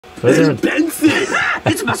What is It's it? Benson!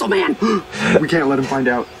 It's Muscle Man! We can't let him find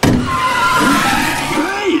out. Hey!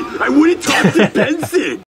 I wouldn't talk to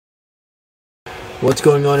Benson! What's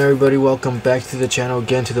going on, everybody? Welcome back to the channel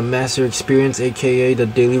again, to the Master Experience, aka the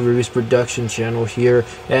Daily Reviews Production channel here.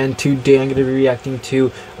 And today I'm going to be reacting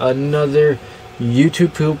to another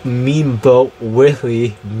YouTube poop meme boat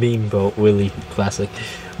Willy, classic,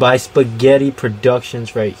 by Spaghetti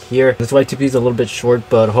Productions right here. This YTP is a little bit short,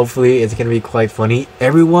 but hopefully it's going to be quite funny.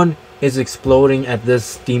 Everyone is exploding at this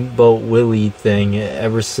Steamboat Willie thing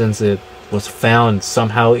ever since it was found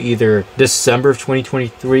somehow, either December of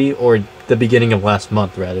 2023 or the beginning of last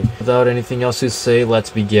month, rather. Without anything else to say, let's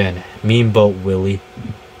begin. Meme Boat Willie.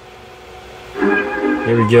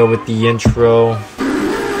 Here we go with the intro.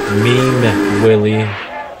 Meme Willie.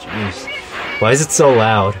 Jeez. Why is it so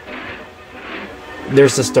loud?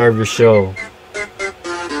 There's the star of your show.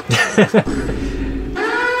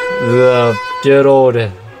 The good old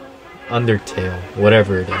Undertale,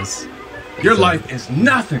 whatever it is. Your life is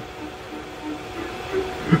nothing.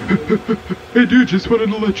 Hey dude, just wanted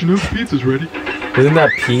to let you know the pizza's ready. Isn't that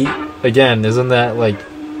Pete? Again, isn't that like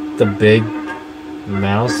the big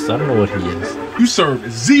mouse? I don't know what he is. You serve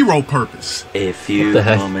zero purpose. A few the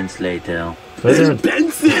heck? moments later. What is It's it?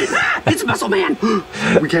 Benson! It's Muscle Man!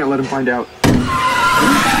 We can't let him find out. Hey!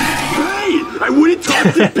 I wouldn't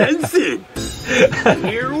talk to Benson!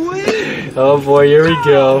 Here we Oh boy, here we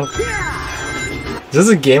go. Is this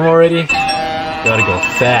a game already? Gotta go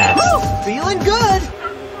fast. Feeling good.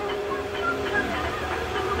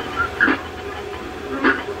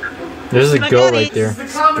 There's a goat right there. The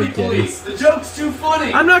comedy Spaghetti. police. The joke's too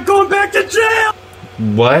funny. I'm not going back to jail.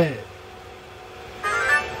 What?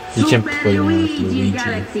 You can play with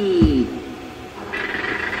Luigi.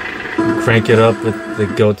 Crank it up with the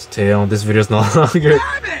goat's tail. This video's no longer.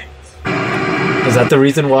 Is that the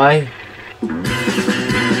reason why?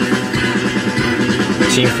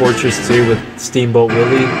 Team Fortress 2 with Steamboat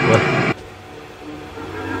Willie? What?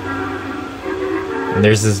 And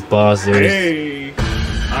there's this boss. Hey,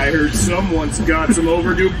 I heard someone's got some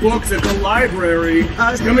overdue books at the library.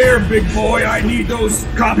 Come here, big boy. I need those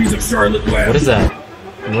copies of Charlotte Web. What is that?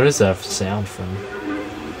 What is that sound from?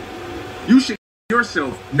 You should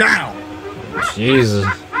yourself now. Jesus.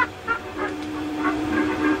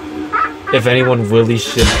 If anyone, Willie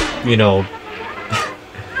should, you know,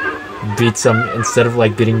 beat some, instead of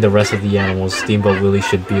like beating the rest of the animals, Steamboat Willie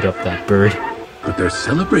should beat up that bird. But their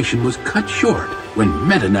celebration was cut short when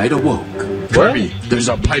Meta Knight awoke. What? There's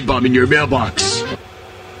a pipe bomb in your mailbox.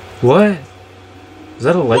 What? Is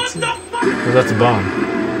that a lightsaber? Oh, that's a bomb.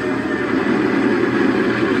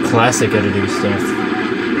 Classic editing stuff.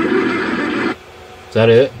 Is that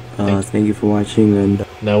it? Thank you for watching, and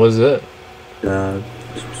That was it.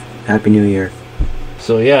 Happy New Year.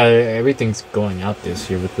 So yeah, everything's going out this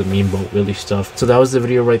year with the Meme Boat Willie stuff. So that was the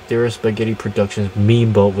video right there, Spaghetti Productions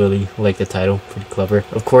Meme Boat Willie. I like the title, pretty clever.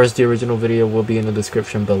 Of course, the original video will be in the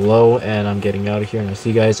description below, and I'm getting out of here, and I'll see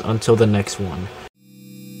you guys until the next one.